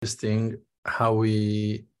interesting how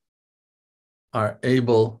we are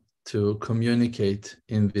able to communicate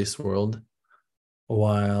in this world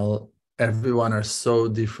while everyone are so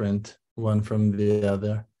different one from the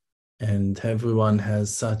other, and everyone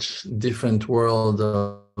has such different world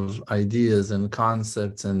of ideas and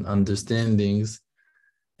concepts and understandings,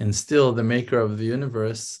 and still the maker of the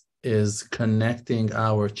universe is connecting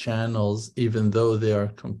our channels even though they are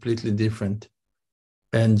completely different.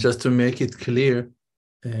 And just to make it clear,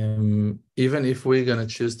 even if we're going to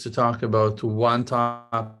choose to talk about one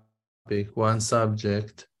topic, one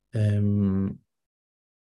subject,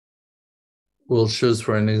 we'll choose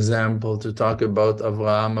for an example to talk about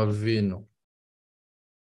Avraham Avinu.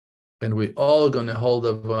 And we're all going to hold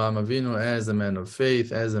Avraham Avinu as a man of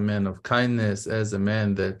faith, as a man of kindness, as a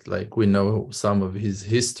man that, like, we know some of his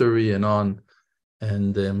history and on,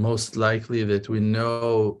 and most likely that we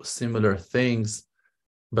know similar things.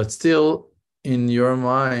 But still, in your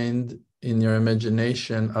mind, in your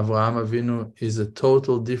imagination, Avraham Avinu is a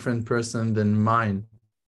total different person than mine.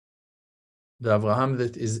 The Avraham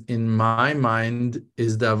that is in my mind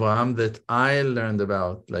is the Avraham that I learned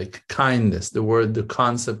about, like kindness, the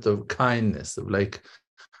concept of kindness, of like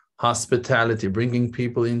hospitality, bringing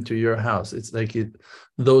people into your house. It's like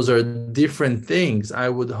those are different things. I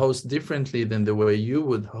would host differently than the way you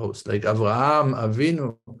would host. Like Avraham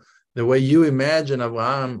Avinu, the way you imagine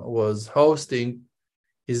Avraham was hosting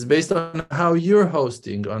is based on how you're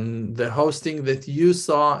hosting, on the hosting that you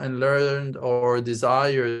saw and learned or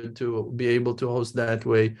desired to be able to host that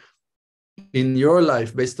way in your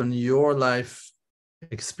life, based on your life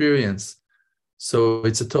experience. So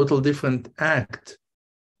it's a total different act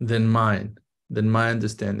than mine, than my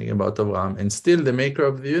understanding about Avraham. And still the maker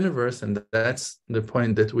of the universe, and that's the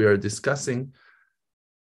point that we are discussing,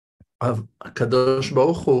 of Kadosh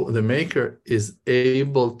Baruch Hu, the maker, is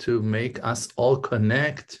able to make us all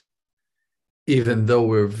connect, even though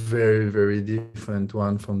we're very, very different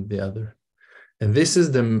one from the other. And this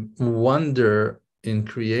is the wonder in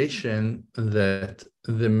creation, that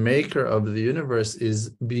the maker of the universe is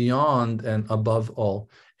beyond and above all.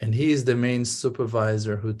 And he is the main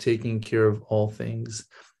supervisor who's taking care of all things.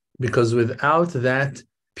 Because without that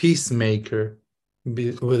peacemaker,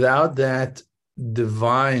 without that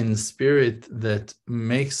divine spirit that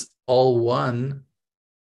makes all one,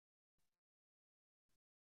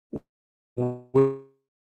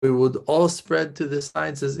 we would all spread to the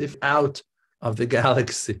sides as if out of the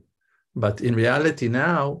galaxy. But in reality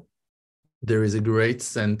now, there is a great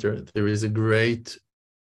center, there is a great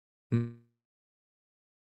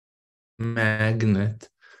magnet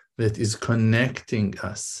that is connecting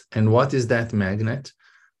us. And what is that magnet?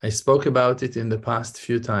 I spoke about it in the past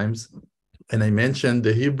few times, and I mentioned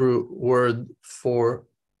the Hebrew word for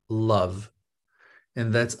love,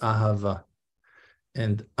 and that's ahava.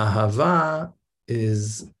 And ahava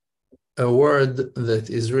is a word that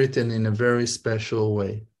is written in a very special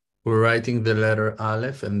way. We're writing the letter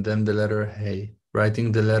Aleph and then the letter Hey,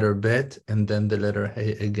 writing the letter Bet and then the letter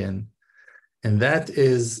Hey again. And that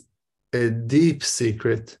is a deep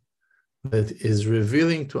secret that is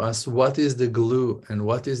revealing to us what is the glue and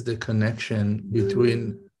what is the connection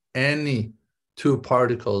between any two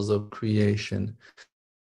particles of creation.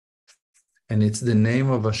 And it's the name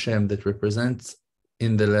of Hashem that represents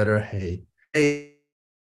in the letter Hey. Hey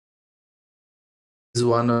is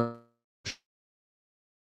one of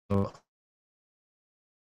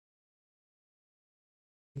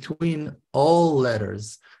between all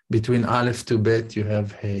letters, between Aleph to Bet, you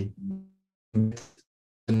have Hey.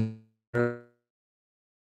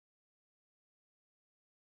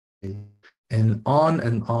 And on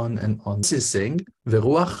and on and on. This is saying,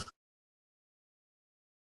 Veruach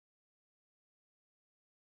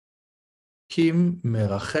Kim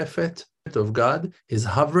Merachefet of God is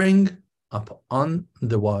hovering up on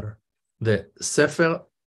the water. The Sefer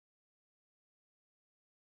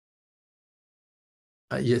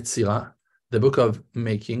Yetzirah, the book of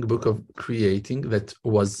making, book of creating, that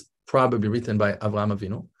was probably written by Avraham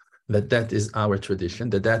Avinu, that is our tradition,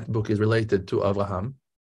 that book is related to Avraham.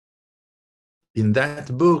 In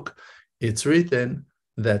that book, it's written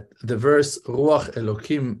that the verse Ruach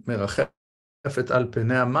Elokim Merachefet al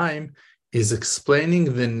Penei Hamayim is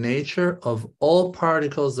explaining the nature of all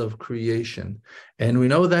particles of creation. And we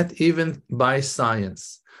know that even by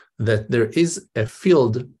science, that there is a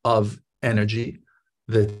field of energy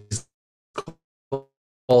that is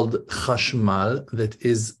called chashmal, that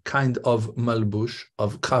is kind of malbush,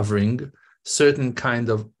 of covering, certain kind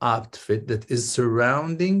of outfit that is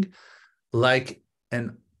surrounding like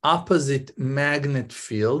an opposite magnet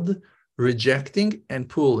field, rejecting and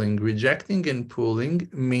pulling,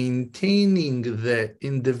 maintaining the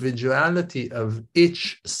individuality of each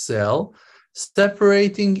cell,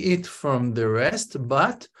 separating it from the rest,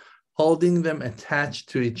 but holding them attached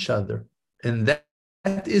to each other. And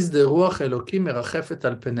that is the Ruach Eloki merachefet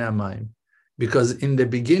al penei hamayim. Because in the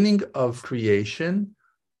beginning of creation,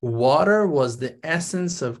 water was the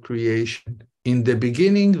essence of creation. In the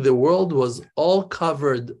beginning, the world was all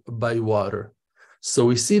covered by water. So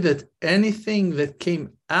we see that anything that came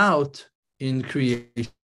out in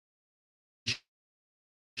creation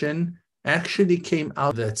actually came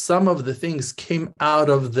out, that some of the things came out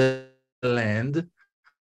of the land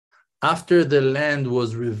after the land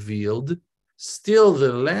was revealed. Still,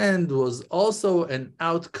 the land was also an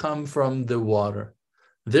outcome from the water.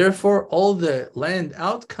 Therefore, all the land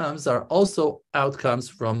outcomes are also outcomes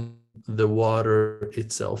from the water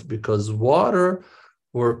itself, because water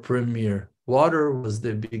were premier. Water was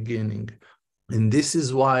the beginning. And this is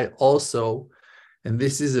why also, and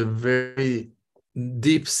this is a very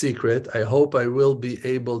deep secret, I hope I will be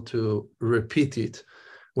able to repeat it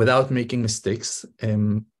without making mistakes.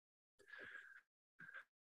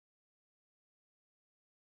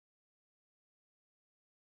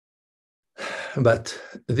 But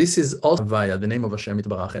this is also via the name of Hashem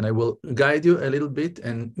Yitbarach, and I will guide you a little bit,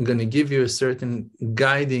 and I'm going to give you a certain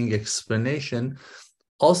guiding explanation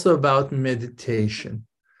also about meditation,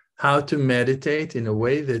 how to meditate in a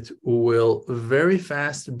way that will very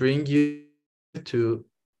fast bring you to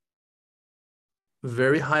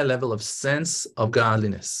very high level of sense of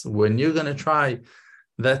godliness. When you're going to try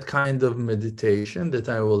that kind of meditation that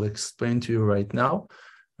I will explain to you right now,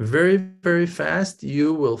 very, very fast,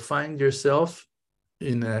 you will find yourself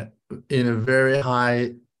in a very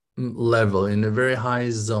high level, in a very high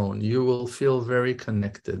zone. You will feel very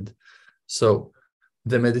connected. So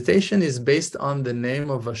the meditation is based on the name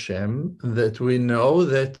of Hashem, that we know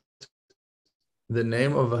that the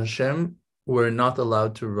name of Hashem we're not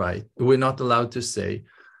allowed to write, we're not allowed to say.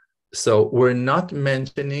 So we're not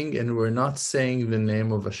mentioning and we're not saying the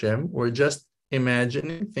name of Hashem. We're just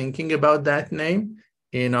imagining, thinking about that name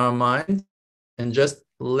in our mind and just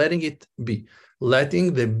letting it be,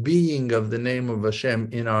 letting the being of the name of Hashem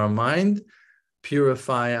in our mind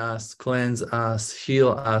purify us, cleanse us, heal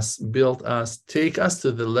us, build us, take us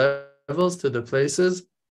to the levels, to the places.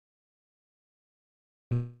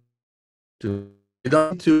 We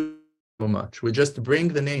don't do too much. We just bring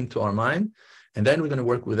the name to our mind, and then we're going to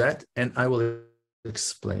work with that, and I will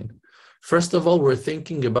explain. First of all, we're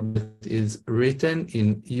thinking about it is written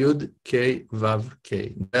in Yud, K, Vav,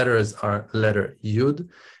 K. Letters are letter Yud,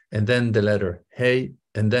 and then the letter Hey,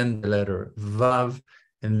 and then the letter Vav,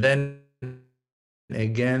 and then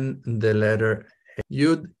again the letter Hey.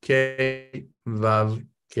 Yud, K, Vav,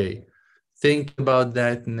 K. Think about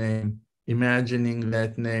that name, imagining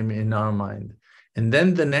that name in our mind. And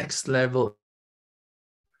then the next level,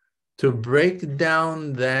 to break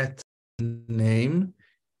down that name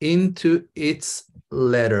into its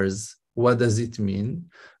letters. What does it mean?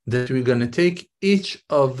 That we're going to take each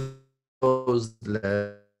of those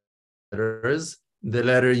letters, the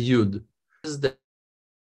letter Yud, that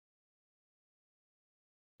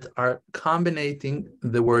are combining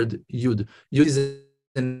the word Yud. Yud is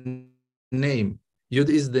a name. Yud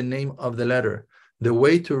is the name of the letter. The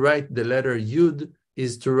way to write the letter Yud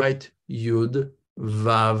is to write Yud,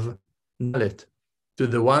 Vav, Dalet. To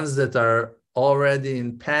the ones that are already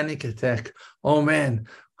in panic attack, oh man,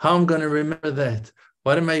 how am I going to remember that?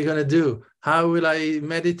 What am I going to do? How will I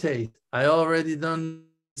meditate? I already don't know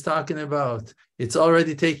what it's talking about. It's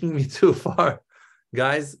already taking me too far.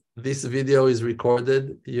 Guys, this video is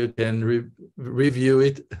recorded. You can review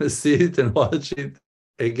it, see it, and watch it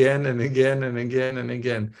again and again and again and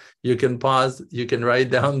again. You can pause. You can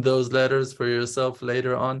write down those letters for yourself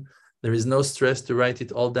later on. There is no stress to write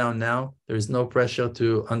it all down now. There is no pressure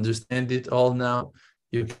to understand it all now.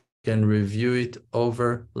 You can review it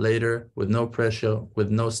over later with no pressure, with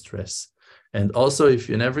no stress. And also, if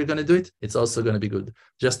you're never going to do it, it's also going to be good.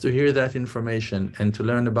 Just to hear that information and to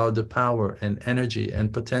learn about the power and energy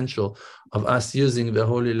and potential of us using the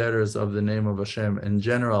holy letters of the name of Hashem, in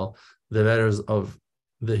general, the letters of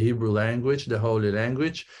the Hebrew language, the holy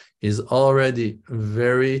language, is already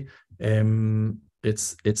very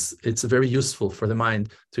it's very useful for the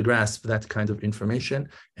mind to grasp that kind of information,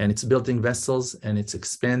 and it's building vessels, and it's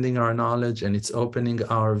expanding our knowledge, and it's opening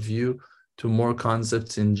our view to more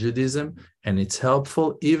concepts in Judaism, and it's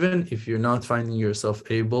helpful even if you're not finding yourself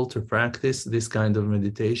able to practice this kind of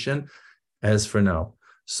meditation as for now.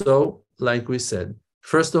 So, like we said,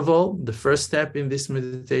 first of all, the first step in this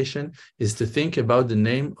meditation is to think about the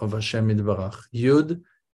name of Hashem Yitbarach, Yud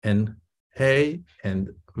and Hey, and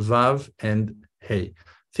Vav, and Hey.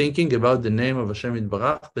 Thinking about the name of Hashem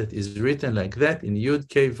Yitbarach that is written like that in Yud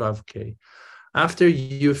K Vav K. After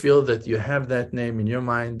you feel that you have that name in your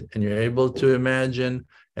mind and you're able to imagine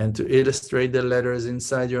and to illustrate the letters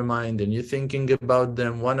inside your mind, and you're thinking about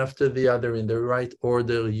them one after the other in the right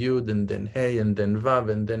order, Yud and then Hey and then Vav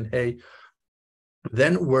and then Hey,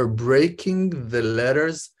 then we're breaking the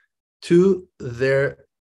letters to their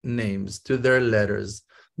names, to their letters.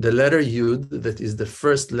 The letter Yud, that is the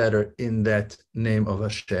first letter in that name of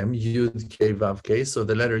Hashem, Yud K Vav K. So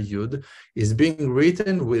the letter Yud is being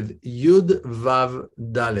written with Yud Vav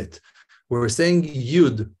Dalet. We're saying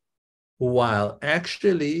Yud, while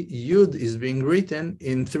actually Yud is being written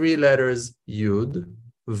in three letters, Yud,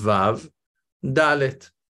 Vav, Dalet.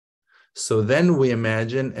 So then we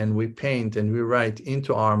imagine and we paint and we write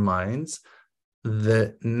into our minds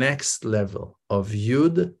the next level of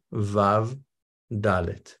Yud, Vav,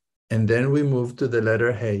 Dalet. And then we move to the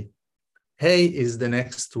letter Hey. Hey is the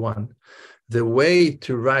next one. The way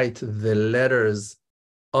to write the letters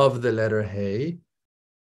of the letter Hey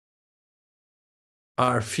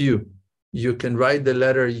are few. You can write the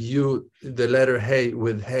letter Hey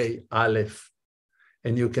with Hey, Aleph.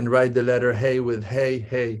 And you can write the letter Hey with Hey,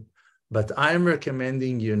 Hey. But I'm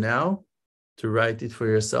recommending you now to write it for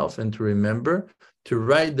yourself and to remember to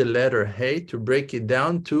write the letter Hey, to break it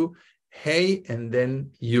down to Hey and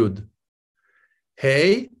then Yud.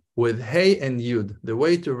 Hey with Hey and Yud. The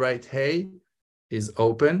way to write Hey is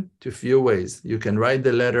open to few ways. You can write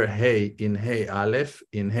the letter Hey in Hey Aleph,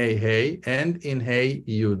 in Hey Hey, and in Hey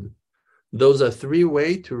Yud. Those are three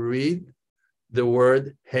ways to read the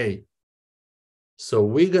word Hey. So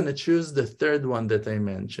we're going to choose the third one that I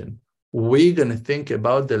mentioned. We're going to think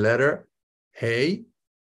about the letter Hey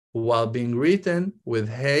while being written with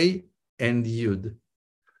Hey and Yud.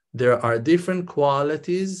 There are different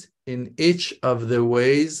qualities in each of the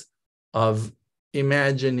ways of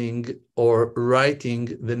imagining or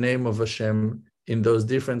writing the name of Hashem in those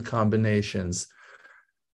different combinations.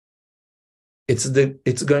 It's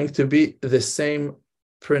going to be the same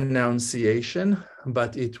pronunciation,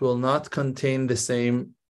 but it will not contain the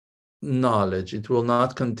same knowledge. It will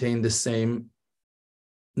not contain the same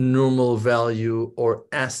normal value or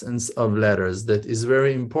essence of letters that is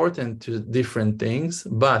very important to different things,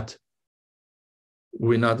 but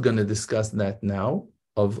we're not going to discuss that now,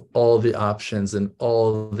 of all the options and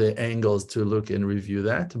all the angles to look and review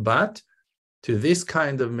that. But to this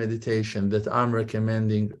kind of meditation that I'm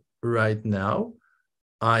recommending right now,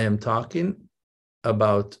 I am talking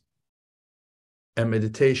about a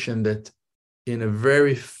meditation that in a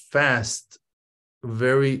very fast,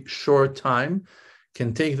 very short time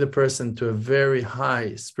can take the person to a very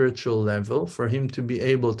high spiritual level for him to be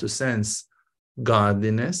able to sense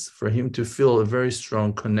godliness, for him to feel a very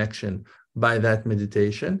strong connection by that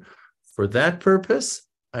meditation. For that purpose,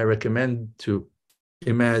 I recommend to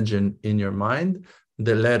imagine in your mind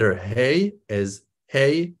the letter Hey as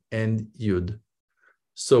Hey and Yud.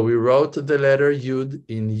 So we wrote the letter Yud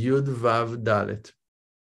in Yud Vav Dalet,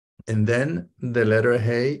 and then the letter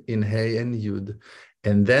Hey in Hey and Yud,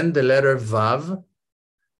 and then the letter Vav.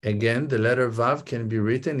 Again, the letter Vav can be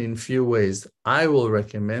written in few ways. I will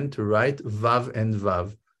recommend to write Vav and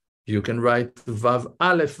Vav. You can write Vav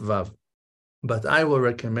Aleph Vav, but I will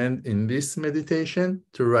recommend in this meditation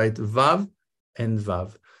to write Vav and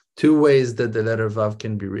Vav. Two ways that the letter Vav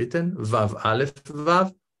can be written, Vav Aleph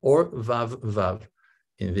Vav or Vav Vav.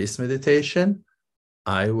 In this meditation,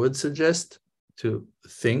 I would suggest to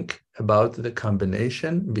think about the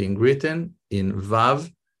combination being written in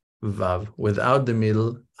Vav, Vav, without the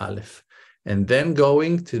middle Aleph, and then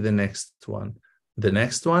going to the next one. The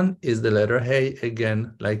next one is the letter Hey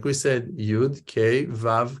again, like we said, Yud, K,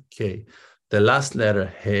 Vav, K. The last letter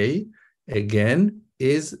Hey, again,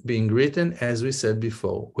 is being written, as we said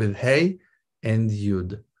before, with Hey and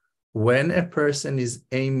Yud. When a person is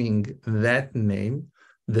aiming that name,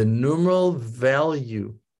 the numeral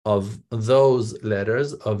value of those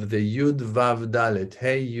letters, of the Yud, Vav, Dalet,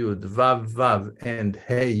 Hey, Yud, Vav, Vav, and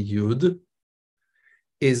Hey, Yud,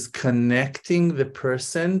 is connecting the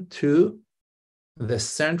person to the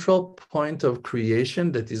central point of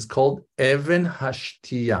creation that is called Even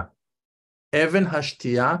Hashtiyah. Even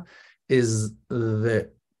Hashtiyah is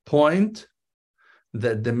the point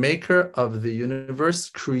that the maker of the universe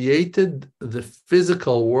created the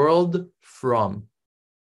physical world from.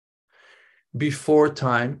 Before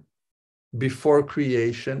time, before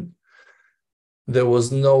creation, there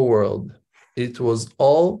was no world. It was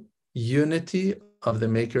all unity of the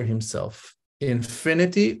maker himself.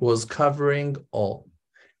 Infinity was covering all.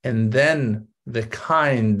 And then the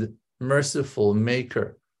kind, merciful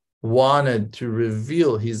maker wanted to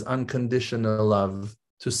reveal his unconditional love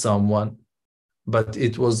to someone, but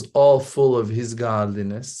it was all full of his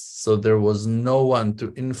godliness. So there was no one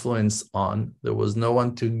to influence on. There was no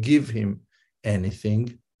one to give him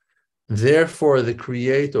anything. Therefore, the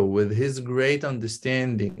Creator, with his great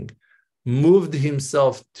understanding, moved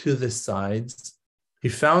himself to the sides. He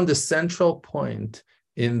found a central point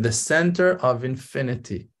in the center of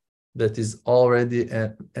infinity that is already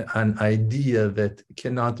an idea that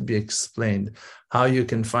cannot be explained. How you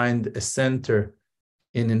can find a center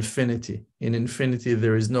in infinity. In infinity,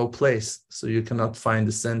 there is no place, so you cannot find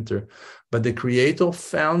the center. But the Creator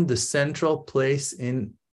found the central place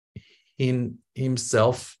in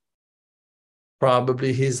himself,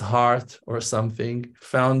 probably his heart or something,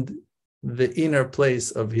 found the inner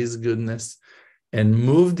place of his goodness and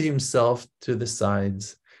moved himself to the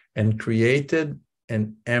sides and created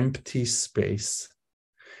an empty space.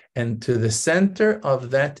 And to the center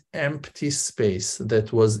of that empty space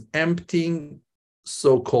that was emptying,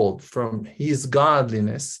 so-called, from his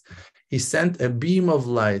godliness, he sent a beam of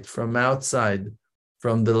light from outside,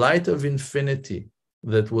 from the light of infinity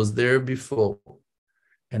that was there before.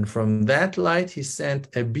 And from that light, he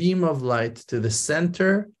sent a beam of light to the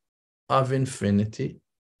center of infinity.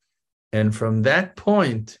 And from that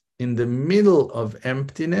point, in the middle of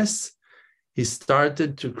emptiness, he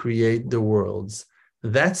started to create the worlds.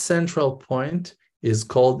 That central point is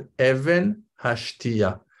called Even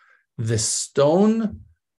Hashtia, the stone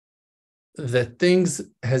that things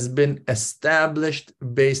has been established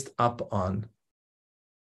based upon.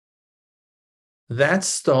 That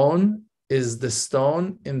stone is the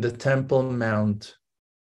stone in the Temple Mount.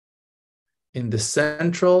 In the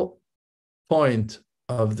central point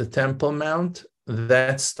of the Temple Mount,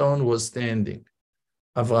 that stone was standing.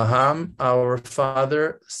 Abraham, our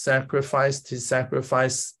father, sacrificed his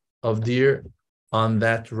sacrifice of deer on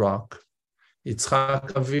that rock.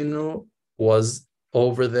 Yitzchak Avinu was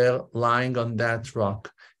over there lying on that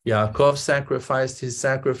rock. Yaakov sacrificed his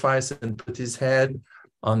sacrifice and put his head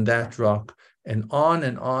on that rock. And on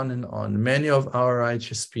and on and on. Many of our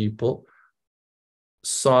righteous people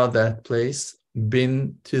saw that place,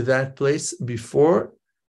 been to that place before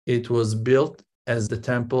it was built as the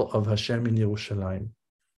temple of Hashem in Yerushalayim.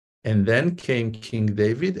 And then came King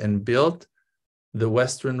David and built the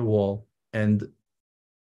western wall, and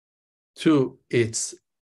to its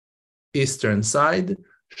eastern side,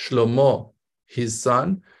 Shlomo, his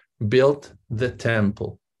son, built the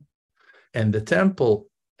temple. And the temple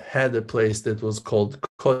had a place that was called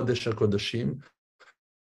Kodesh HaKodashim,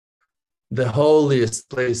 the holiest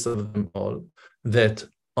place of them all, that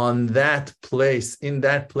on that place, in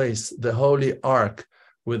that place, the holy ark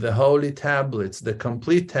with the holy tablets, the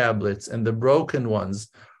complete tablets and the broken ones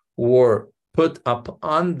were put up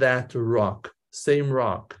on that rock, same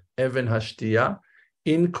rock, Even Hashtia,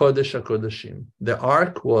 in Kodesh HaKodashim. The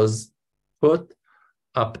ark was put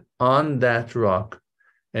up on that rock.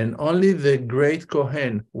 And only the great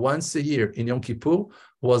Kohen, once a year in Yom Kippur,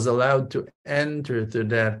 was allowed to enter to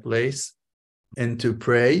that place and to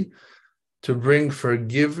pray, to bring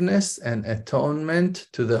forgiveness and atonement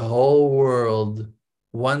to the whole world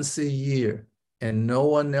once a year. And no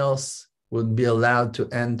one else would be allowed to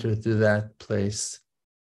enter to that place.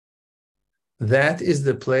 That is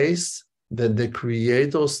the place that the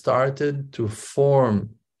Creator started to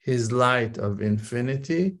form his light of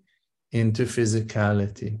infinity into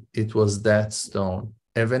physicality. It was that stone,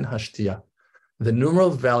 Even Hashtia. The numeral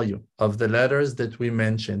value of the letters that we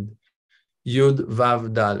mentioned, Yud,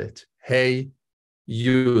 Vav, Dalet, Hey,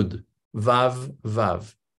 Yud, Vav,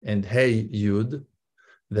 Vav, and Hey, Yud,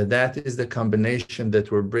 that is the combination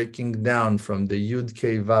that we're breaking down from the Yud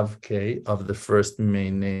K, Vav K of the first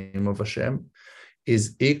main name of Hashem,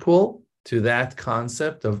 is equal to that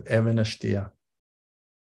concept of Even Hashtia.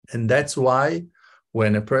 And that's why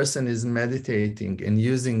when a person is meditating and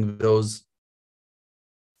using those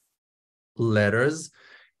letters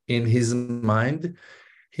in his mind,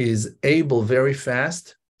 he is able very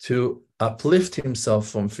fast to uplift himself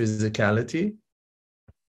from physicality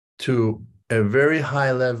to a very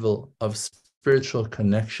high level of spiritual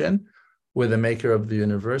connection with the maker of the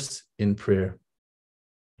universe in prayer,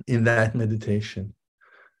 in that meditation.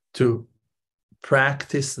 To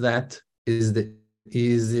practice that is the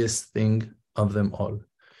easiest thing of them all.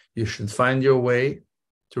 You should find your way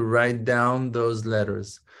to write down those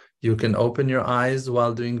letters. You can open your eyes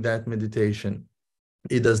while doing that meditation.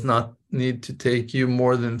 It does not need to take you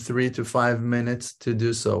more than 3 to 5 minutes to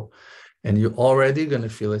do so. And you're already going to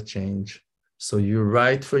feel a change. So you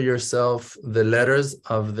write for yourself the letters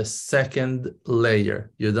of the second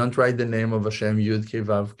layer. You don't write the name of Hashem, Yud K,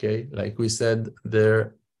 Vav K. Like we said,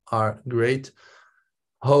 there are great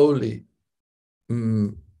holy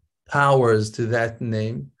powers to that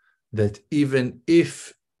name, that even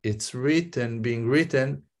if it's being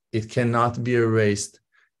written, it cannot be erased.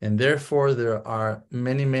 And therefore, there are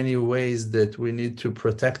many, many ways that we need to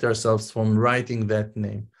protect ourselves from writing that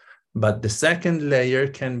name. But the second layer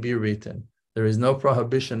can be written. There is no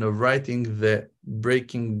prohibition of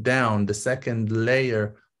breaking down the second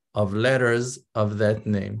layer of letters of that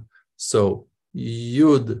name. So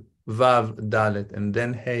Yud, Vav, Dalet, and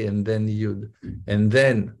then Hey, and then Yud, and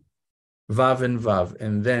then Vav and Vav,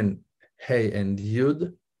 and then Hey and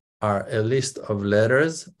Yud are a list of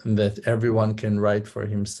letters that everyone can write for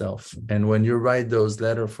himself. And when you write those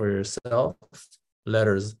letters for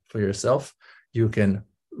yourself, you can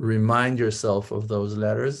remind yourself of those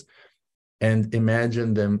letters and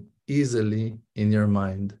imagine them easily in your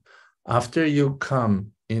mind. After you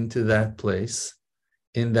come into that place,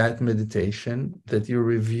 in that meditation, that you're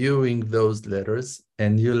reviewing those letters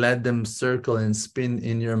and you let them circle and spin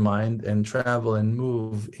in your mind and travel and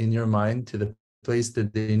move in your mind to the place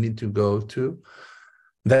that they need to go to,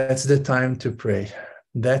 that's the time to pray.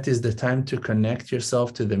 That is the time to connect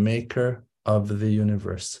yourself to the maker of the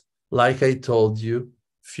universe. Like I told you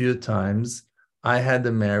a few times, I had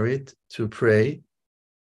the merit to pray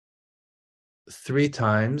 3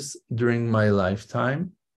 times during my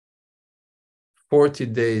lifetime, 40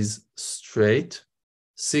 days straight,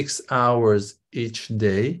 6 hours each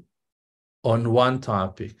day on one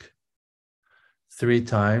topic. 3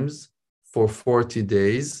 times for 40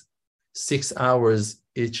 days, 6 hours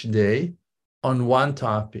each day on one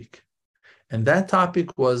topic. And that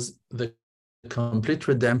topic was the complete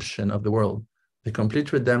redemption of the world, the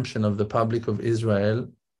complete redemption of the public of Israel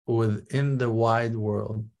within the wide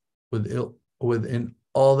world, within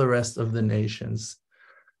all the rest of the nations.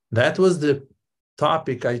 That was the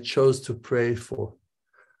topic I chose to pray for.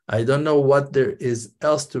 I don't know what there is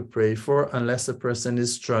else to pray for unless a person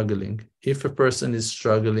is struggling. If a person is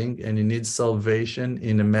struggling and he needs salvation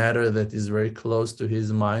in a matter that is very close to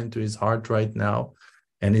his mind, to his heart right now,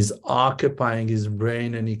 and is occupying his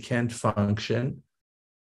brain and he can't function,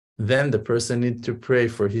 then the person needs to pray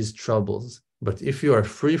for his troubles. But if you are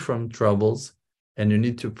free from troubles and you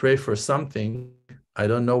need to pray for something, I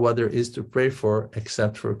don't know what there is to pray for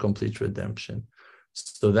except for complete redemption.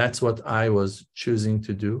 So that's what I was choosing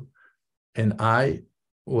to do. And I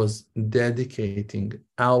was dedicating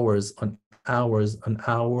hours on hours on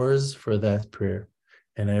hours for that prayer.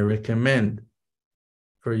 And I recommend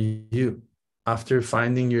for you, after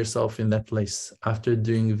finding yourself in that place, after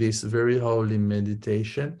doing this very holy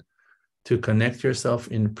meditation, to connect yourself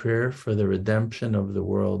in prayer for the redemption of the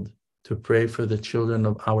world, to pray for the children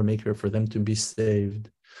of our Maker, for them to be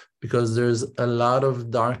saved. Because there's a lot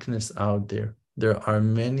of darkness out there. There are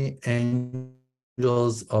many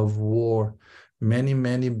angles of war, many,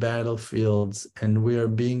 many battlefields, and we are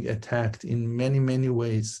being attacked in many, many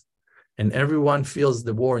ways. And everyone feels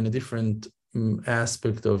the war in a different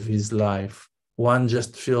aspect of his life. One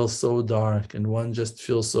just feels so dark, and one just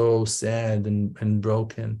feels so sad and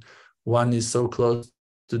broken. One is so close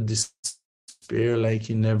to despair like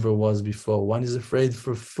he never was before. One is afraid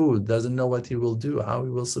for food, doesn't know what he will do, how he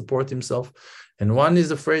will support himself. And one is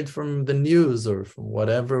afraid from the news or from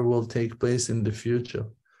whatever will take place in the future.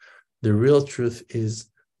 The real truth is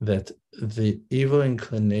that the evil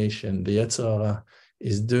inclination, the Yetzer Hara,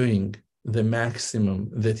 is doing the maximum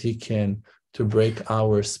that he can to break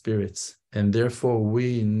our spirits. And therefore,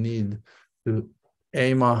 we need to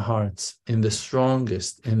aim our hearts in the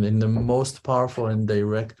strongest and in the most powerful and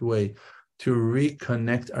direct way to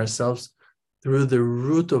reconnect ourselves through the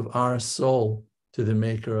root of our soul to the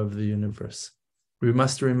Maker of the universe. We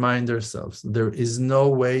must remind ourselves there is no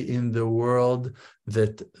way in the world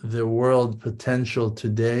that the world potential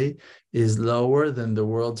today is lower than the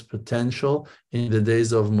world's potential in the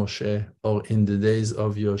days of Moshe or in the days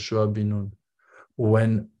of Yoshua bin Nun,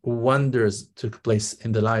 when wonders took place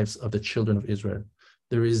in the lives of the children of Israel.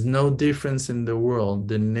 There is no difference in the world.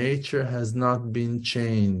 The nature has not been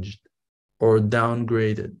changed or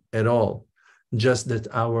downgraded at all. Just that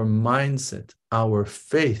our mindset, our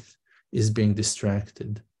faith is being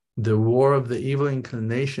distracted. The war of the evil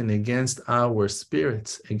inclination against our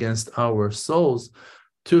spirits, against our souls,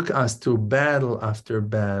 took us to battle after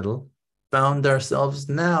battle, found ourselves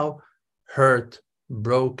now hurt,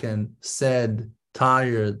 broken, sad,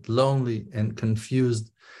 tired, lonely, and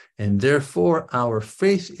confused. And therefore, our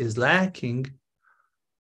faith is lacking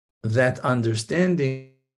that understanding.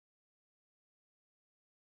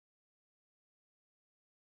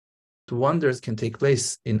 Wonders can take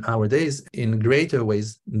place in our days in greater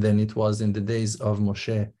ways than it was in the days of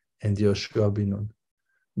Moshe and Yoshua bin Nun.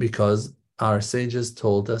 because our sages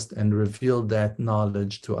told us and revealed that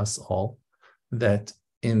knowledge to us all, that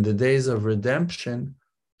in the days of redemption,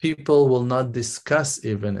 people will not discuss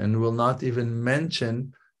even and will not even mention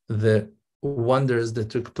the wonders that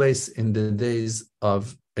took place in the days of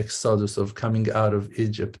Exodus, of coming out of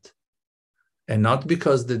Egypt. And not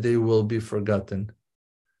because that they will be forgotten,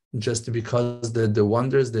 just because that the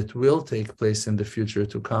wonders that will take place in the future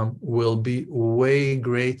to come will be way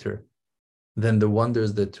greater than the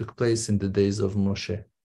wonders that took place in the days of Moshe.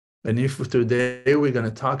 And if today we're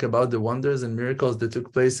going to talk about the wonders and miracles that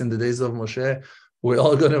took place in the days of Moshe, we're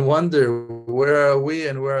all going to wonder, where are we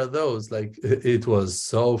and where are those? Like, it was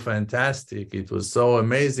so fantastic. It was so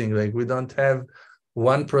amazing. Like, we don't have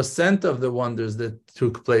 1% of the wonders that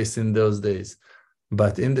took place in those days.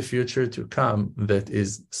 But in the future to come, that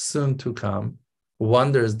is soon to come,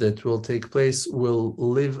 wonders that will take place will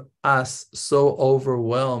leave us so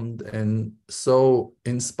overwhelmed and so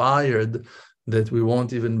inspired that we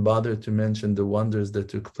won't even bother to mention the wonders that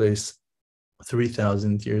took place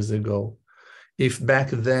 3,000 years ago. If back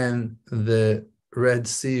then the Red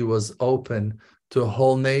Sea was open to a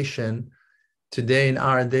whole nation, today in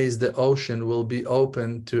our days the ocean will be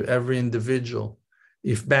open to every individual.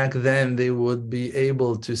 If back then they would be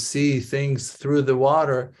able to see things through the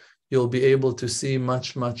water, you'll be able to see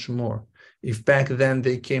much, much more. If back then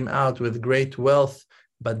they came out with great wealth,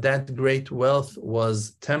 but that great wealth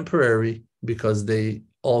was temporary because they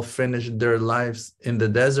all finished their lives in the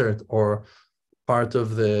desert, or part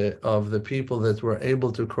of the people that were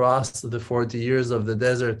able to cross the 40 years of the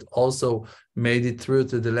desert also made it through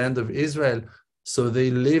to the land of Israel. So they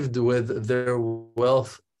lived with their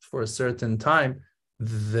wealth for a certain time.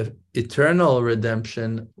 The eternal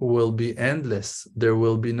redemption will be endless. There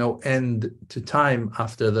will be no end to time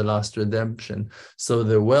after the last redemption. So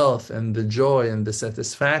the wealth and the joy and the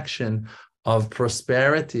satisfaction of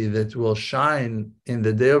prosperity that will shine in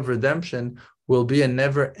the day of redemption will be a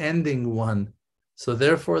never-ending one. So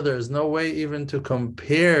therefore, there's no way even to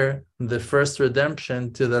compare the first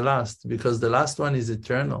redemption to the last, because the last one is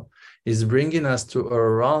eternal, is bringing us to a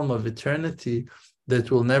realm of eternity that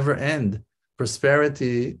will never end.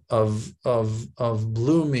 Prosperity of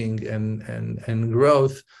blooming and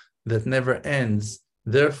growth that never ends.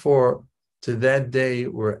 Therefore, to that day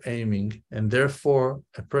we're aiming, and therefore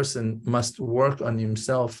a person must work on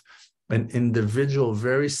himself, an individual,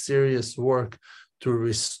 very serious work to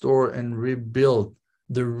restore and rebuild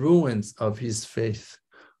the ruins of his faith,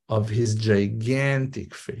 of his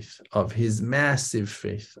gigantic faith, of his massive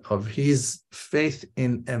faith, of his faith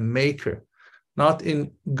in a maker, not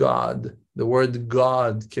in God. The word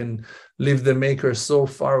God can leave the maker so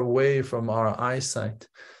far away from our eyesight.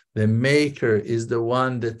 The maker is the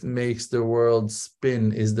one that makes the world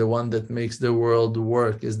spin, is the one that makes the world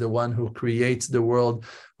work, is the one who creates the world,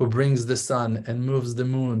 who brings the sun and moves the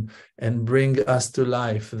moon and bring us to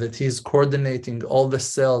life, that he's coordinating all the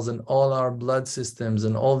cells and all our blood systems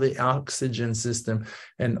and all the oxygen system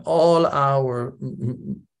and all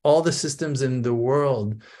the systems in the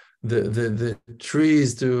world. The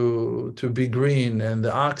trees to be green and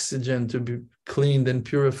the oxygen to be cleaned and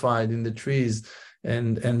purified in the trees,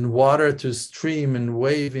 and water to stream and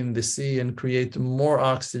wave in the sea and create more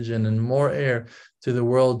oxygen and more air to the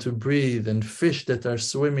world to breathe, and fish that are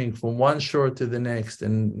swimming from one shore to the next,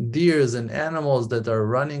 and deers and animals that are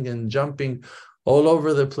running and jumping all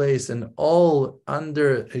over the place, and all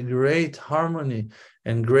under a great harmony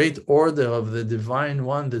and great order of the divine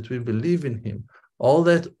one that we believe in him. All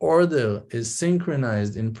that order is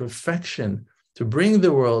synchronized in perfection to bring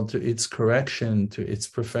the world to its correction, to its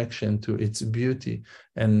perfection, to its beauty,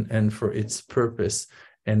 and for its purpose.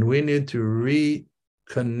 And we need to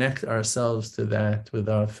reconnect ourselves to that with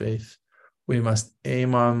our faith. We must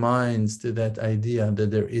aim our minds to that idea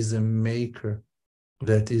that there is a maker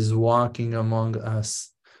that is walking among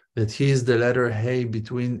us, that he is the letter Hey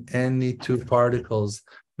between any two particles,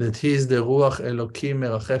 that he is the Ruach Elokim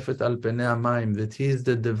merachefet al penei hamayim, that he is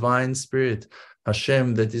the divine spirit,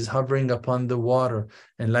 Hashem, that is hovering upon the water.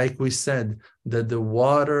 And like we said, that the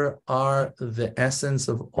water are the essence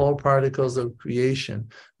of all particles of creation,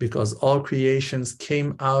 because all creations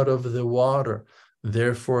came out of the water.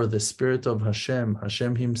 Therefore, the spirit of Hashem,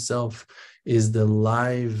 Hashem himself, is the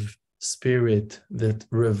live spirit that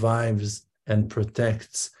revives and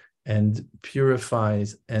protects and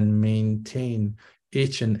purifies and maintains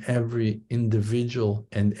each and every individual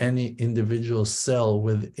and any individual cell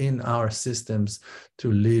within our systems to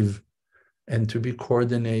live and to be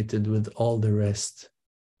coordinated with all the rest.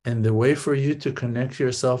 And the way for you to connect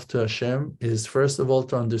yourself to Hashem is, first of all,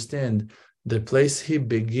 to understand the place he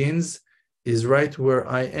begins is right where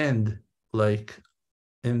I end. Like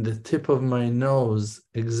in the tip of my nose,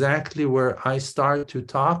 exactly where I start to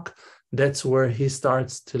talk, that's where he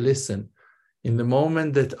starts to listen. In the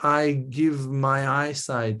moment that I give my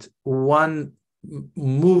eyesight one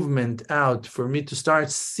movement out for me to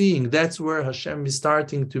start seeing, that's where Hashem is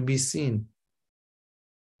starting to be seen.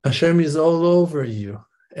 Hashem is all over you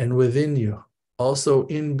and within you, also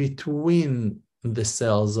in between the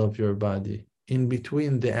cells of your body, in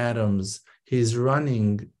between the atoms. He's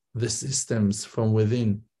running the systems from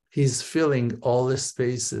within. He's filling all the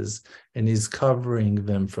spaces and he's covering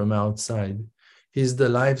them from outside. He's the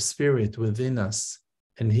life spirit within us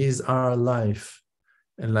and he's our life.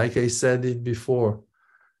 And like I said it before,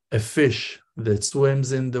 a fish that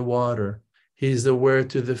swims in the water, he's aware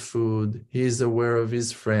to the food, he's aware of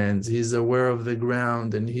his friends, he's aware of the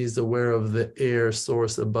ground, and he's aware of the air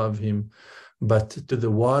source above him. But to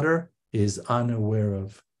the water, he is unaware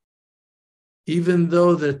of. Even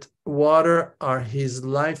though that water are his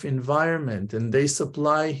life environment and they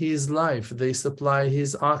supply his life, they supply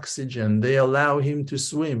his oxygen, they allow him to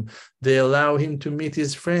swim, they allow him to meet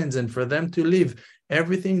his friends and for them to live.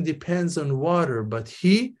 Everything depends on water, but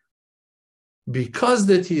he, because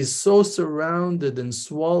that he is so surrounded and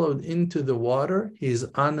swallowed into the water, he is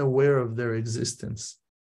unaware of their existence.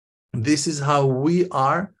 This is how we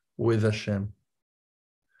are with Hashem.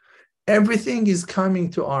 Everything is coming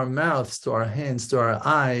to our mouths, to our hands, to our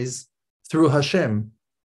eyes through Hashem.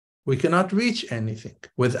 We cannot reach anything.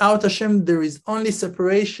 Without Hashem, there is only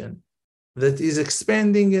separation that is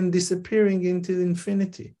expanding and disappearing into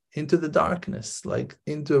infinity, into the darkness, like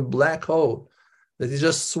into a black hole that is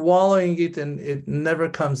just swallowing it and it never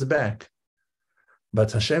comes back.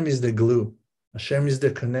 But Hashem is the glue. Hashem is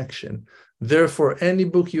the connection. Therefore, any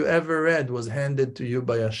book you ever read was handed to you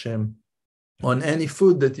by Hashem. On any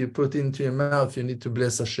food that you put into your mouth, you need to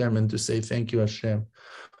bless Hashem and to say, thank you, Hashem.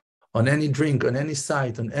 On any drink, on any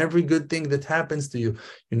sight, on every good thing that happens to you,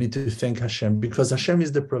 you need to thank Hashem, because Hashem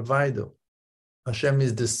is the provider. Hashem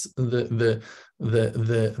is the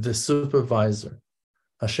supervisor.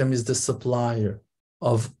 Hashem is the supplier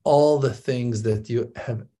of all the things that you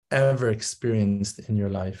have ever experienced in your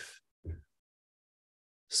life.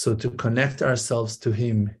 So to connect ourselves to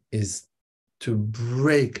Him is to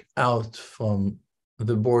break out from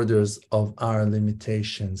the borders of our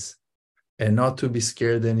limitations and not to be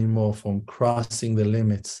scared anymore from crossing the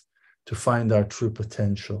limits to find our true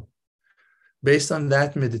potential. Based on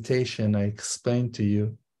that meditation I explained to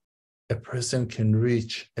you, a person can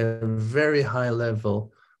reach a very high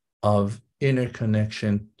level of inner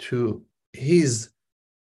connection to his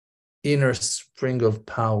inner spring of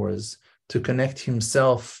powers, to connect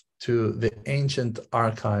himself to the ancient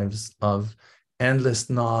archives of endless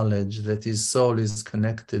knowledge that his soul is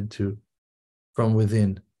connected to from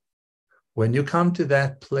within. When you come to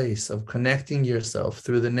that place of connecting yourself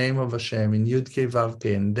through the name of Hashem in Yud-Kei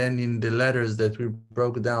Vav-Kei, and then in the letters that we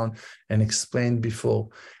broke down and explained before,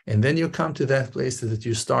 and then you come to that place that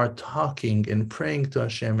you start talking and praying to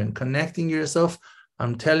Hashem and connecting yourself,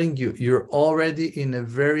 I'm telling you, you're already in a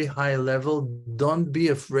very high level. Don't be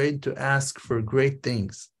afraid to ask for great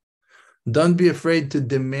things. Don't be afraid to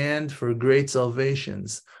demand for great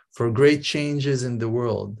salvations, for great changes in the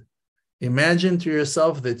world. Imagine to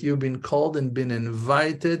yourself that you've been called and been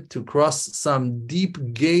invited to cross some deep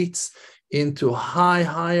gates into high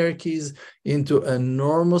hierarchies, into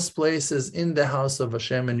enormous places in the house of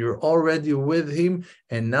Hashem, and you're already with Him,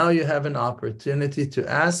 and now you have an opportunity to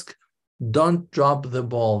ask. Don't drop the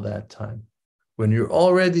ball that time. When you're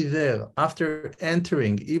already there, after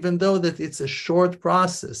entering, even though that it's a short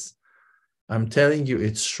process, I'm telling you,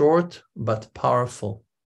 it's short but powerful.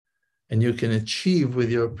 And you can achieve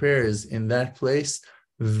with your prayers in that place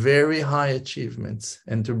very high achievements,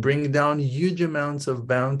 and to bring down huge amounts of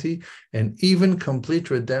bounty and even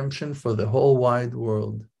complete redemption for the whole wide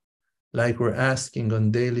world, like we're asking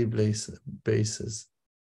on daily basis.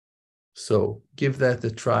 So give that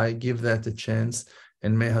a try, give that a chance,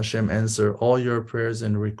 and may Hashem answer all your prayers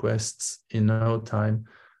and requests in no time.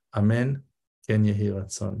 Amen. Ken Yehi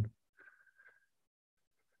Ratzon.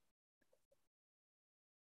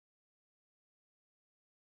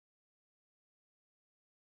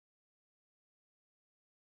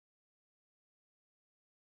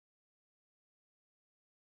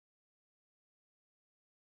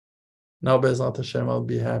 Now, Be'ezrat Hashem, I'll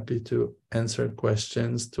be happy to answer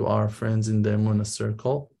questions to our friends in the Emunah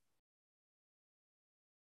Circle.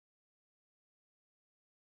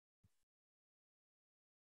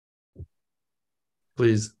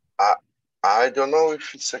 Please. I don't know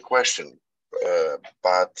if it's a question,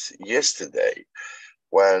 but yesterday,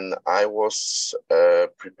 when I was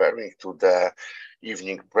preparing to the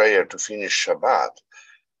evening prayer to finish Shabbat,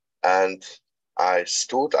 and I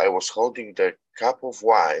stood, I was holding the cup of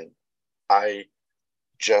wine. I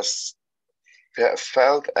just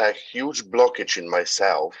felt a huge blockage in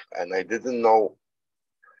myself, and I didn't know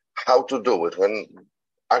how to do it when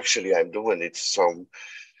actually I'm doing it.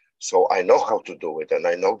 So I know how to do it, and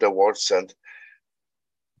I know the words, and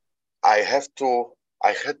I had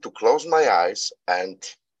to close my eyes, and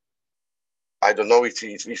I don't know if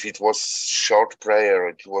it was short prayer or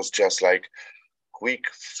it was just like quick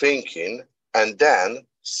thinking, and then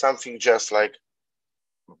something just like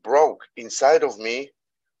broke inside of me,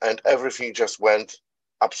 and everything just went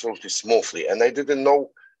absolutely smoothly, and I didn't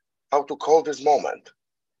know how to call this moment.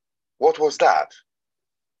 What was that?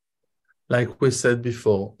 Like we said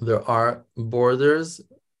before, there are borders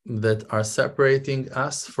that are separating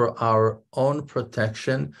us for our own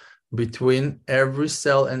protection between every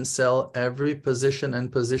cell and cell, every position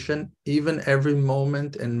and position, even every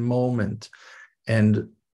moment and moment. And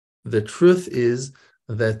the truth is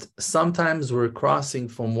that sometimes we're crossing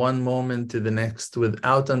from one moment to the next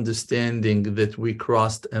without understanding that we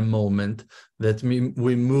crossed a moment, that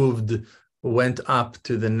we moved, went up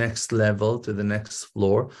to the next level, to the next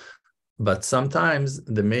floor. But sometimes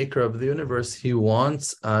the maker of the universe, he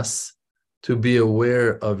wants us to be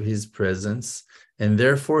aware of his presence, and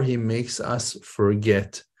therefore he makes us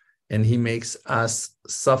forget, and he makes us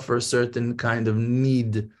suffer certain kind of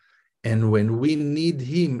need. And when we need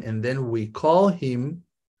him and then we call him,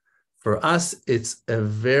 for us, it's a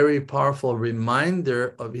very powerful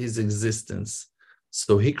reminder of his existence.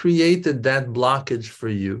 So he created that blockage for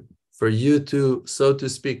you to, so to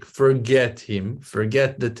speak, forget him,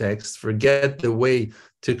 forget the text, forget the way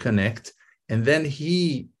to connect. And then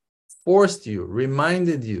he forced you,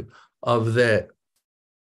 reminded you of the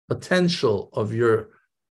potential of yours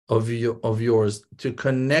to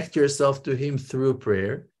connect yourself to him through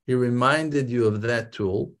prayer. He reminded you of that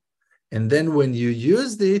tool. And then when you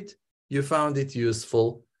used it, you found it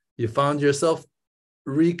useful. You found yourself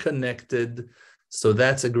reconnected. So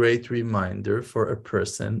that's a great reminder for a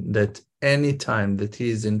person that anytime that he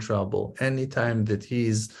is in trouble, anytime that he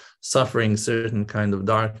is suffering certain kind of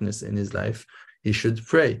darkness in his life, he should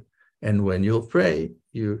pray. And when you'll pray,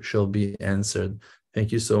 you shall be answered.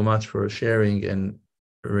 Thank you so much for sharing and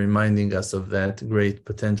reminding us of that great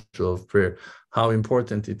potential of prayer, how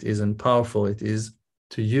important it is and powerful it is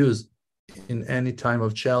to use in any time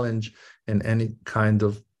of challenge and any kind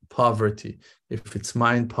of poverty, if it's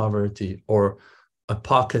mind poverty or a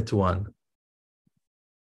pocket one.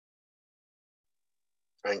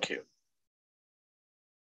 Thank you.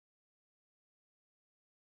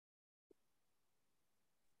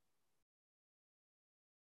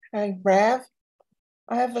 Hi, Rav.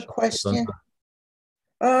 I have a question.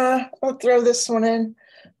 I'll throw this one in.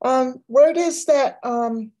 Where does that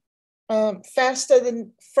faster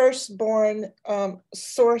than firstborn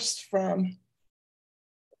sourced from?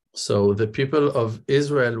 So the people of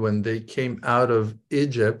Israel, when they came out of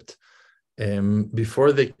Egypt,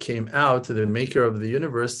 before they came out, the maker of the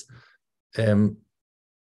universe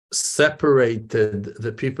separated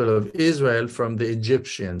the people of Israel from the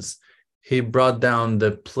Egyptians. He brought down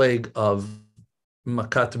the plague of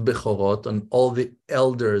Makat Bechorot on all the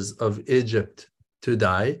elders of Egypt to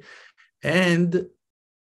die. And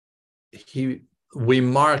we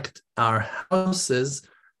marked our houses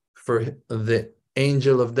for the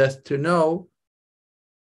angel of death to know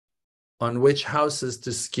on which houses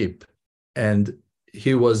to skip. And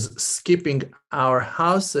he was skipping our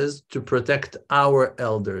houses to protect our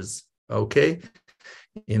elders, okay?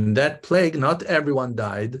 In that plague, not everyone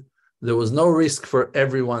died. There was no risk for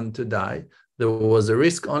everyone to die. There was a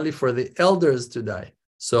risk only for the elders to die.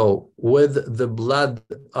 So with the blood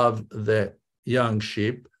of the young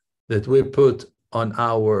sheep that we put on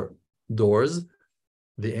our doors,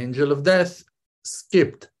 the angel of death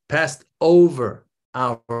passed over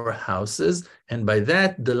our houses, and by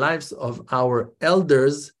that, the lives of our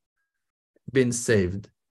elders been saved.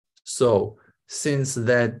 So since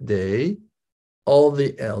that day, all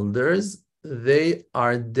the elders, they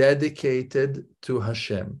are dedicated to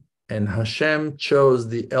Hashem. And Hashem chose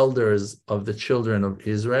the elders of the children of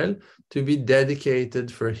Israel to be dedicated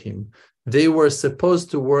for him. They were supposed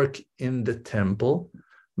to work in the temple,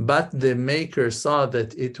 but the maker saw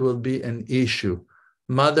that it will be an issue.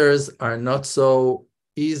 Mothers are not so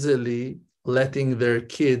easily letting their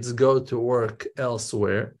kids go to work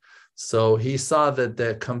elsewhere. So he saw that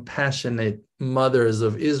the compassionate mothers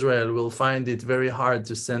of Israel will find it very hard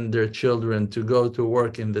to send their children to go to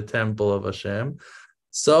work in the temple of Hashem.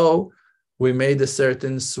 So we made a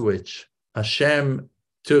certain switch. Hashem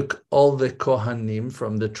took all the Kohanim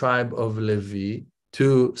from the tribe of Levi,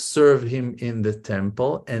 to serve him in the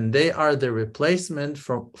temple, and they are the replacement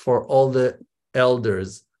for all the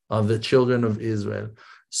elders of the children of Israel.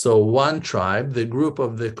 So one tribe, the group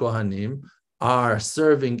of the Kohanim, are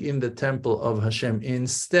serving in the temple of Hashem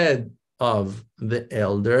instead of the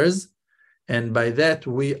elders. And by that,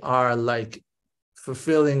 we are like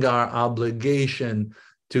fulfilling our obligation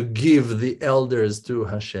to give the elders to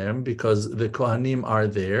Hashem because the Kohanim are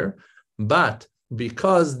there. But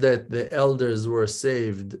because that the elders were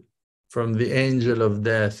saved from the angel of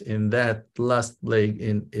death in that last plague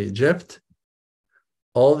in Egypt,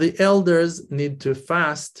 all the elders need to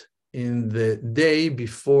fast in the day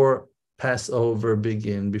before Passover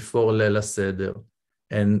begin, before Leil HaSeder.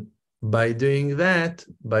 And by doing that,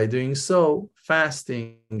 by doing so,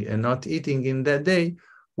 fasting and not eating in that day,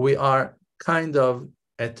 we are kind of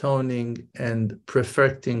atoning and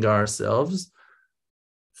perfecting ourselves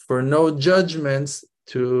for no judgments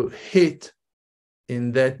to hit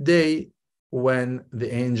in that day when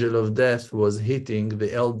the angel of death was hitting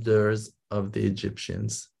the elders of the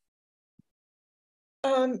Egyptians.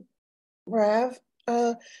 Rav,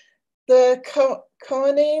 the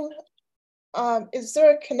Kohanim, is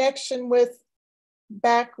there a connection with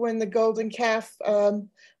back when the golden calf, the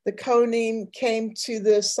Kohanim came to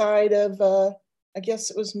the side of, I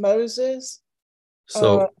guess it was Moses?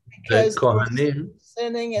 So because the Kohanim,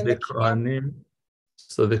 sinning in the Kohanim,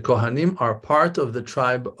 so the Kohanim are part of the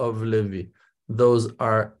tribe of Levi. Those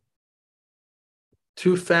are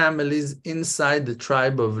two families inside the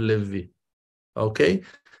tribe of Levi. Okay?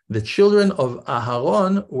 The children of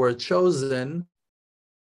Aharon were chosen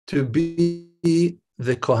to be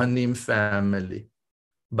the Kohanim family.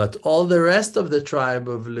 But all the rest of the tribe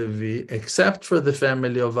of Levi, except for the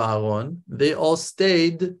family of Aaron, they all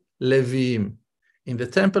stayed Leviim. In the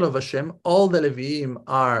temple of Hashem, all the Leviim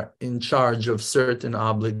are in charge of certain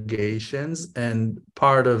obligations, and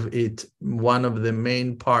part of it, one of the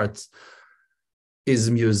main parts,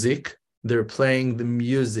 is music. They're playing the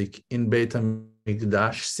music in Beit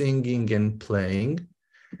HaMikdash, singing and playing.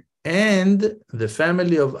 And the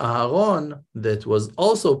family of Aaron, that was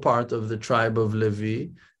also part of the tribe of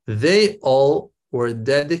Levi, they all were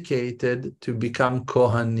dedicated to become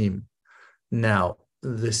Kohanim. Now,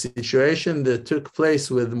 the situation that took place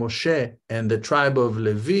with Moshe and the tribe of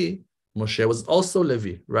Levi, Moshe was also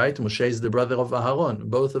Levi, right? Moshe is the brother of Aaron.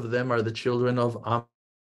 Both of them are the children of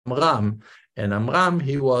Amram. And Amram,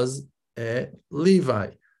 he was a Levi.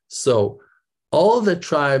 So all the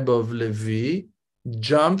tribe of Levi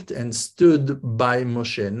jumped and stood by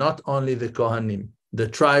Moshe, not only the Kohanim, the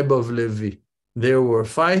tribe of Levi. They were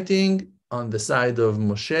fighting on the side of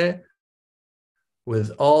Moshe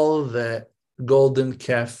with all the golden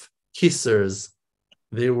calf kissers.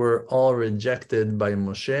 They were all rejected by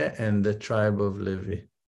Moshe and the tribe of Levi.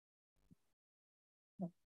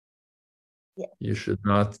 Yeah. You should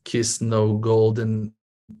not kiss no golden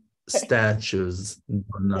statues. Do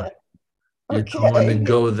not. Yeah. You don't want to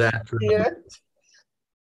go that route.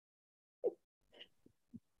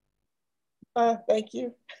 Thank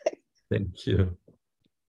you. Thank you.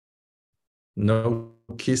 No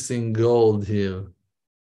kissing gold here.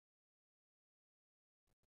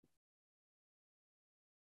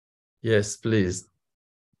 Yes, please.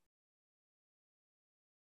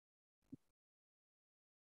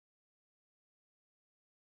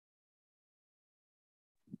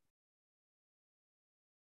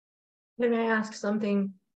 Can I ask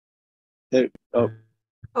something?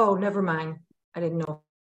 Oh, never mind. I didn't know.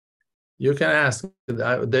 You can ask.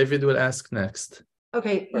 David will ask next.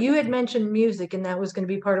 Okay, you had mentioned music, and that was going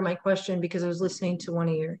to be part of my question because I was listening to one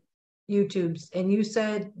of your YouTubes, and you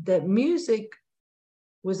said that music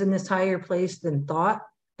was in this higher place than thought.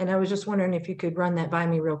 And I was just wondering if you could run that by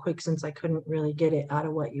me real quick since I couldn't really get it out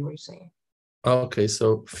of what you were saying. Okay,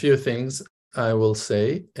 so few things I will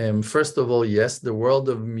say. First of all, yes, the world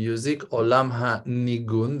of music, Olam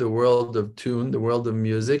HaNigun, the world of tune, the world of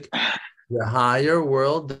music, the higher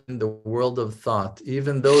world than the world of thought,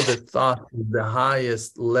 even though the thought is the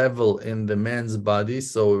highest level in the man's body,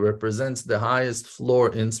 so it represents the highest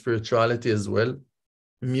floor in spirituality as well.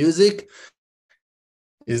 Music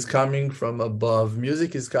is coming from above.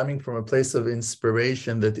 Music is coming from a place of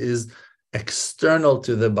inspiration that is external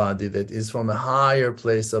to the body, that is from a higher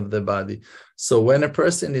place of the body. So when a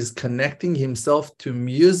person is connecting himself to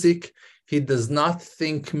music, he does not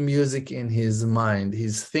think music in his mind.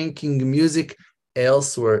 He's thinking music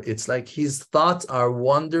elsewhere. It's like his thoughts are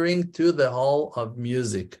wandering to the hall of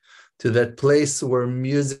music, to that place where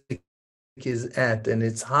music is at, and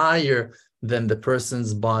it's higher than the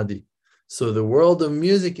person's body. So the world of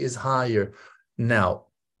music is higher. Now,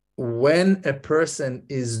 when a person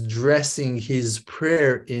is dressing his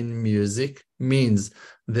prayer in music, means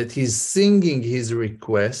that he's singing his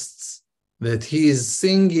requests, that he is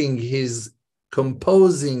singing his,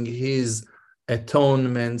 composing his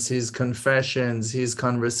atonements, his confessions, his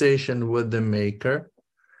conversation with the Maker.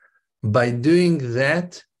 By doing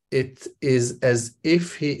that, it is as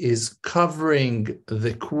if he is covering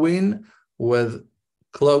the queen with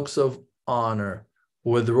cloaks of honor,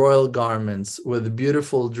 with royal garments, with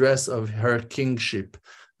beautiful dress of her kingship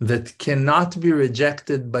that cannot be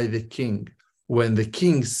rejected by the king. When the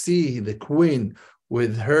king see the queen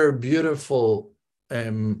with her beautiful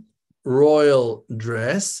royal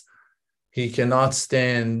dress, he cannot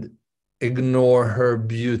ignore her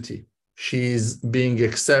beauty. She's being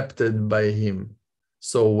accepted by him.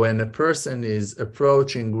 So when a person is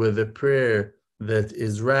approaching with a prayer that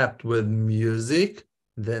is wrapped with music,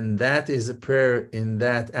 then that is a prayer in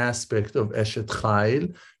that aspect of Eshet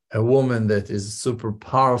Chayil, a woman that is super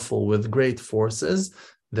powerful with great forces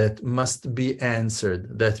that must be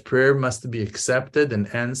answered. That prayer must be accepted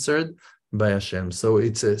and answered by Hashem. So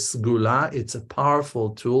it's a sgula, it's a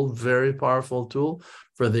powerful tool, very powerful tool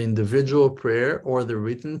for the individual prayer or the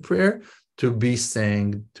written prayer to be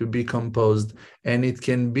sang, to be composed. And it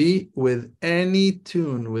can be with any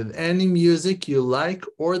tune, with any music you like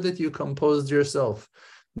or that you composed yourself.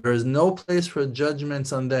 There is no place for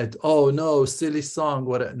judgments on that. Oh no, silly song,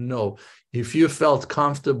 what? No. If you felt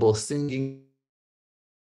comfortable singing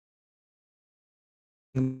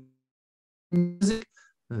music,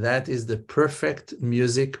 that is the perfect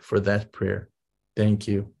music for that prayer. Thank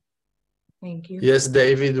you. Thank you. Yes,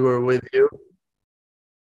 David, we're with you.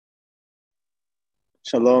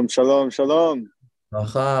 Shalom, shalom, shalom.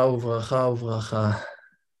 Bracha uvracha uvracha.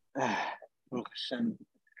 Baruch Hashem.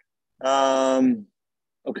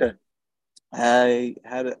 Okay. I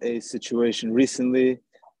had a situation recently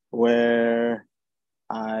where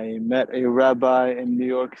I met a rabbi in New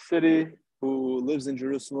York City who lives in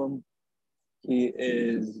Jerusalem. He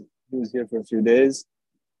was here for a few days,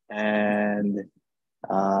 and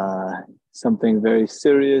something very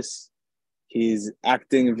serious. He's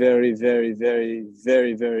acting very, very, very,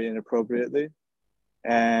 very, very inappropriately.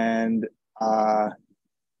 And I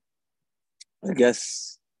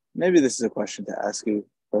guess maybe this is a question to ask you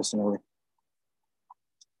personally.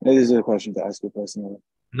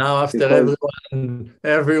 Now after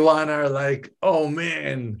everyone are like, oh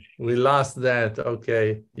man, we lost that.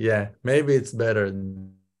 Okay, yeah, maybe it's better,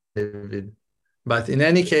 David. But in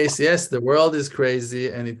any case, yes, the world is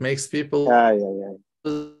crazy and it makes people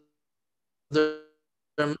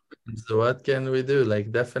So what can we do?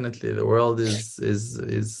 Like, definitely the world is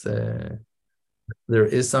there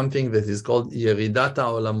is something that is called Yeridat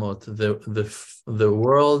HaOlamot, the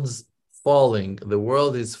world's falling. The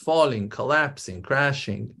world is falling, collapsing,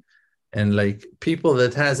 crashing. And like people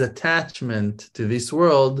that has attachment to this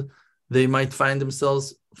world, they might find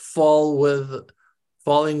themselves falling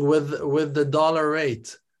with the dollar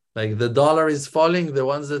rate. Like the dollar is falling, the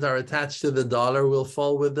ones that are attached to the dollar will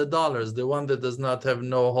fall with the dollars. The one that does not have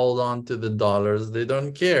no hold on to the dollars, they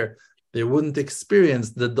don't care. They wouldn't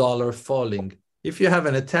experience the dollar falling. If you have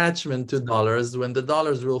an attachment to dollars, when the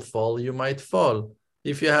dollars will fall, you might fall.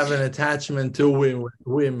 If you have an attachment to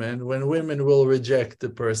women, when women will reject the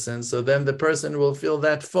person, so then the person will feel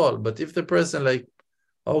that fall. But if the person like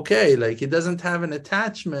he doesn't have an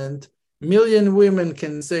attachment, million women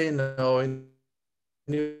can say no, and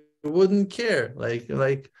you wouldn't care.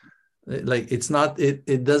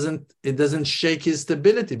 It doesn't shake his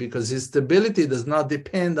stability, because his stability does not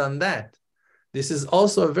depend on that. This is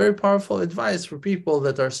also a very powerful advice for people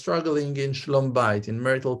that are struggling in shalom bayit, in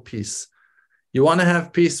marital peace. You want to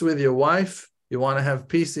have peace with your wife, you want to have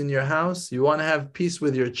peace in your house, you want to have peace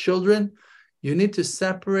with your children, you need to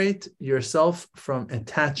separate yourself from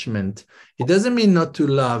attachment. It doesn't mean not to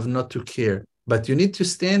love, not to care, but you need to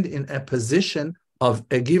stand in a position of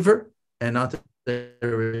a giver and not a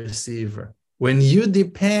receiver. When you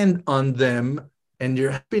depend on them and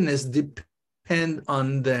your happiness depend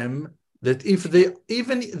on them, that if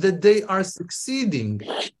they are succeeding,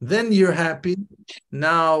 then you're happy.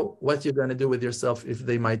 Now, what you're going to do with yourself if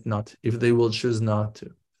they might not, if they will choose not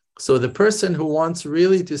to. So the person who wants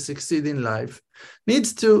really to succeed in life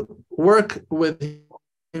needs to work with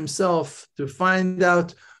himself to find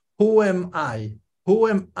out, who am I? Who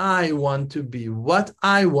am I want to be? What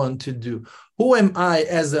I want to do? Who am I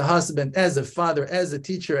as a husband, as a father, as a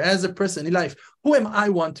teacher, as a person in life? Who am I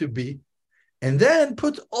want to be? And then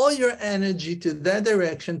put all your energy to that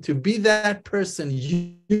direction, to be that person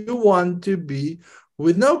you want to be,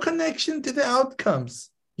 with no connection to the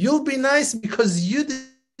outcomes. You'll be nice because you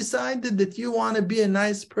decided that you want to be a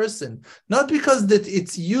nice person, not because that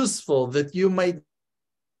it's useful, that you might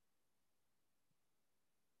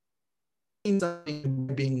something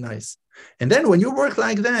by being nice. And then when you work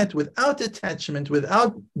like that, without attachment,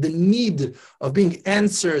 without the need of being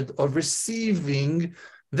answered, of receiving,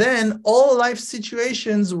 then all life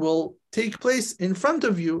situations will take place in front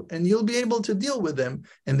of you and you'll be able to deal with them,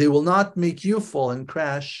 and they will not make you fall and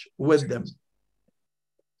crash with them.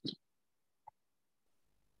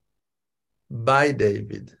 Bye,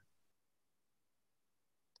 David.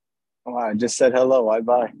 Oh, I just said hello.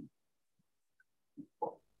 Bye.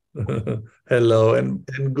 Hello and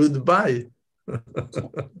goodbye.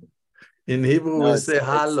 In Hebrew, No, we say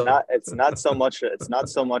hello. It's not so much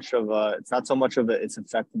of a it's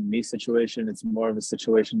affecting me situation. It's more of a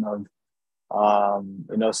situation of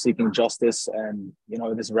seeking justice. And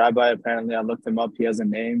this rabbi, apparently I looked him up. He has a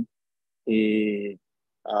name. He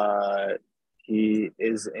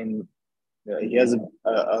is in. He has a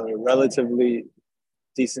relatively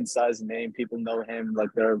decent sized name. People know him.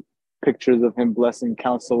 Like, there are pictures of him blessing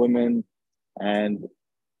councilwomen, and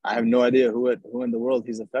I have no idea who in the world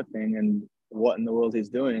he's affecting and what in the world he's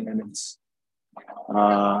doing. And it's,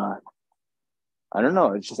 I don't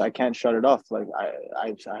know. It's just, I can't shut it off. Like,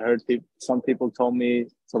 I heard some people told me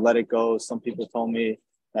to let it go. Some people told me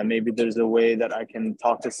that maybe there's a way that I can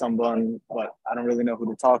talk to someone, but I don't really know who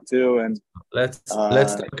to talk to. And let's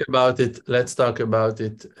talk about it. Let's talk about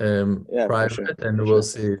it private, sure. And we'll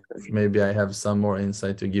see if maybe I have some more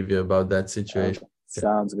insight to give you about that situation.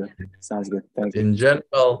 Sounds good. Thank you. In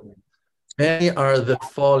general, many are the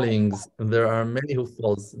fallings. There are many who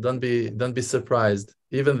falls. Don't be surprised.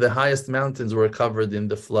 Even the highest mountains were covered in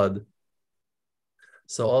the flood.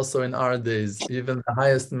 So also in our days, even the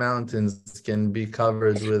highest mountains can be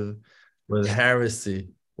covered with heresy,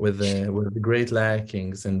 with great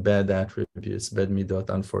lackings and bad attributes, bad midot,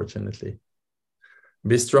 unfortunately.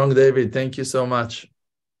 Be strong, David. Thank you so much.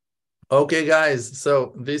 Okay, guys.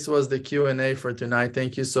 So this was the Q&A for tonight.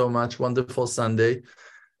 Thank you so much. Wonderful Sunday.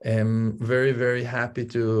 I'm very, very happy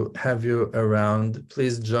to have you around.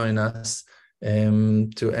 Please join us.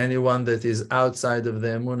 To anyone that is outside of the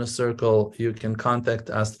Emunah circle, you can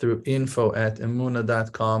contact us through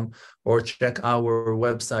info@emunah.com or check our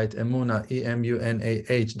website, Emunah,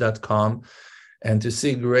 emunah.com. And to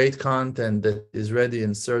see great content that is ready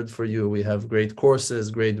and served for you, we have great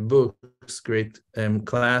courses, great books, great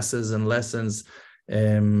classes and lessons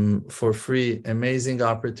for free, amazing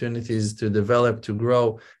opportunities to develop, to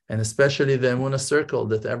grow, and especially the Emunah circle,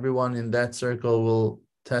 that everyone in that circle will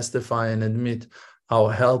testify and admit how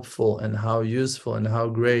helpful and how useful and how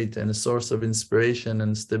great and a source of inspiration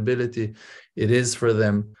and stability it is for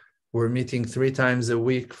them. We're meeting 3 times a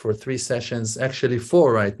week for 3 sessions, actually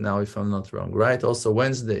 4 right now, if I'm not wrong, right? Also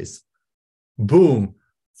Wednesdays. Boom,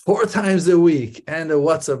 4 times a week, and a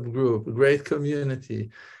WhatsApp group, great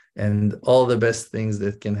community, and all the best things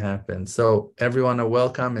that can happen. So everyone are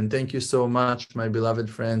welcome, and thank you so much, my beloved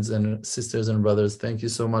friends and sisters and brothers. Thank you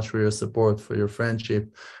so much for your support, for your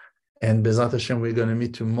friendship. And Bezat Hashem, we're going to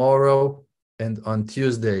meet tomorrow and on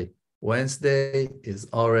Tuesday. Wednesday is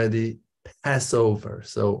already Passover.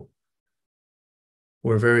 So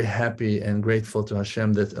we're very happy and grateful to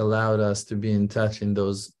Hashem that allowed us to be in touch in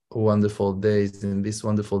those wonderful days, in these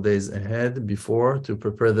wonderful days ahead, before, to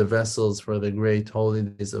prepare the vessels for the great holy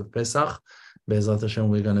days of Pesach. Be'ezrat Hashem,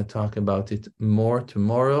 we're going to talk about it more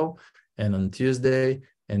tomorrow and on Tuesday,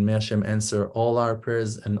 and may Hashem answer all our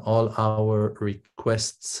prayers and all our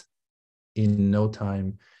requests in no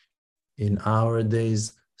time, in our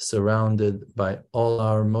days, surrounded by all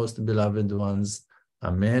our most beloved ones.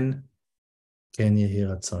 Amen. Ken Yehi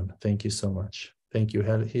Ratzon. Thank you so much. Thank you,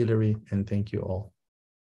 Hillary, and thank you all.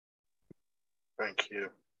 Thank you.